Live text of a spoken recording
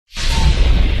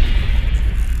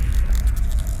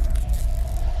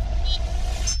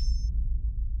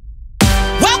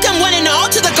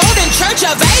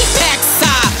of Apex.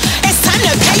 It's time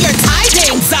to pay your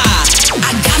tidings.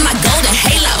 I got my golden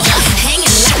halo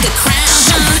hanging like a crown.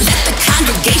 Let the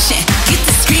congregation get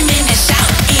to screaming and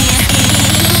shouting.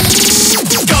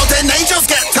 Golden angels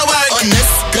get to work on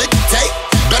this good day.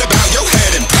 Better bow your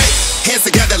head and pray. Hands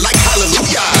together like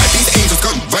hallelujah. These angels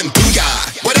gon' run through ya.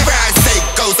 Whatever I say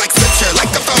goes like scripture,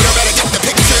 like the photo. Better get the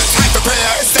picture. Time for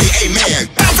prayer. Say amen.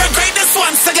 Bound for greatness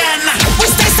once again. We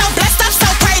stay so blessed up,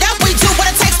 so prayed up. We do what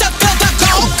it takes to fill the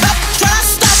gold cup.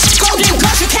 Trust us, golden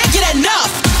girls, you can't get enough.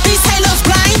 These halos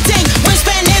blinding,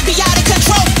 wingspan it be out of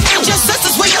control. Angel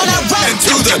sisters, we on our road. And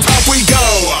to the top we go.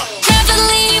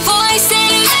 Heavenly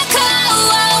voices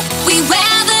echo. We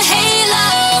wear the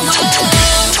halo.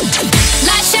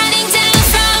 Light shining down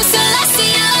from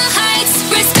celestial heights.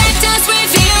 Respect us,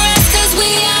 revere us, 'cause we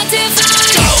are divine.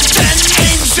 Golden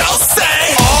angels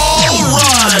say,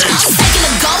 alright. Taking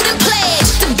a golden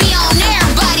pledge to be on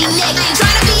everybody's neck. Ain't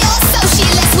trying to be your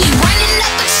socialist, we running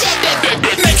up a check.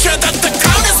 Make sure that the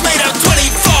crown is made of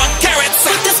 24 carats.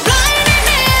 With this blinding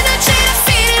energy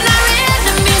defeating our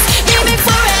enemies, aiming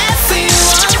for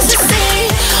everyone to see.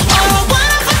 Oh,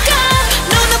 one of a kind,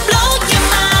 known to blow your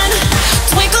mind.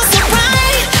 Twinkle so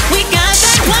bright, we got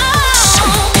that glow.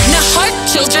 Now, heart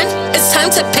children, it's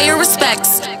time to pay your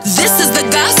respects. This is the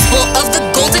gospel of the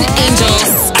golden angels.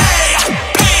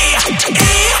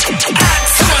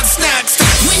 What's next?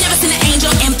 You ain't never seen an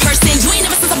angel in person. You ain't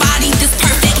never seen somebody this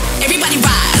perfect. Everybody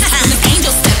rise when this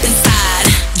angel step inside.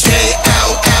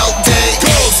 JLLD.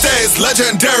 Gold stays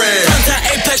legendary. Turn to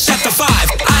Apex Chapter 5.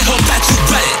 I hope that you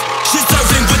read it. She's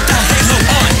serving with the halo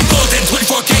on. Golden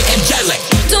 24K angelic.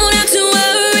 Don't have to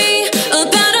worry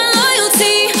about our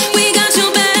loyalty. We got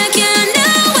your back, yeah,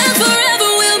 now and forever.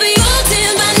 We'll be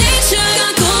golden by nature.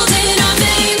 Got gold in our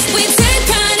veins. We take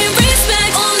pride and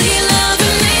respect. Only love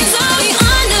remains. Oh, we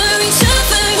honor each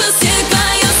other. We'll stick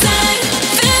by your side.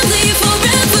 Family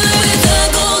forever with the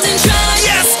golden tribe.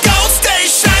 Yes, gold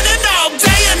stays shining all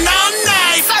day and all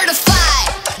night. Certified,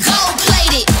 gold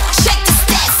plated. Check the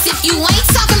stats. If you ain't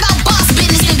talking about boss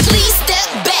business, then please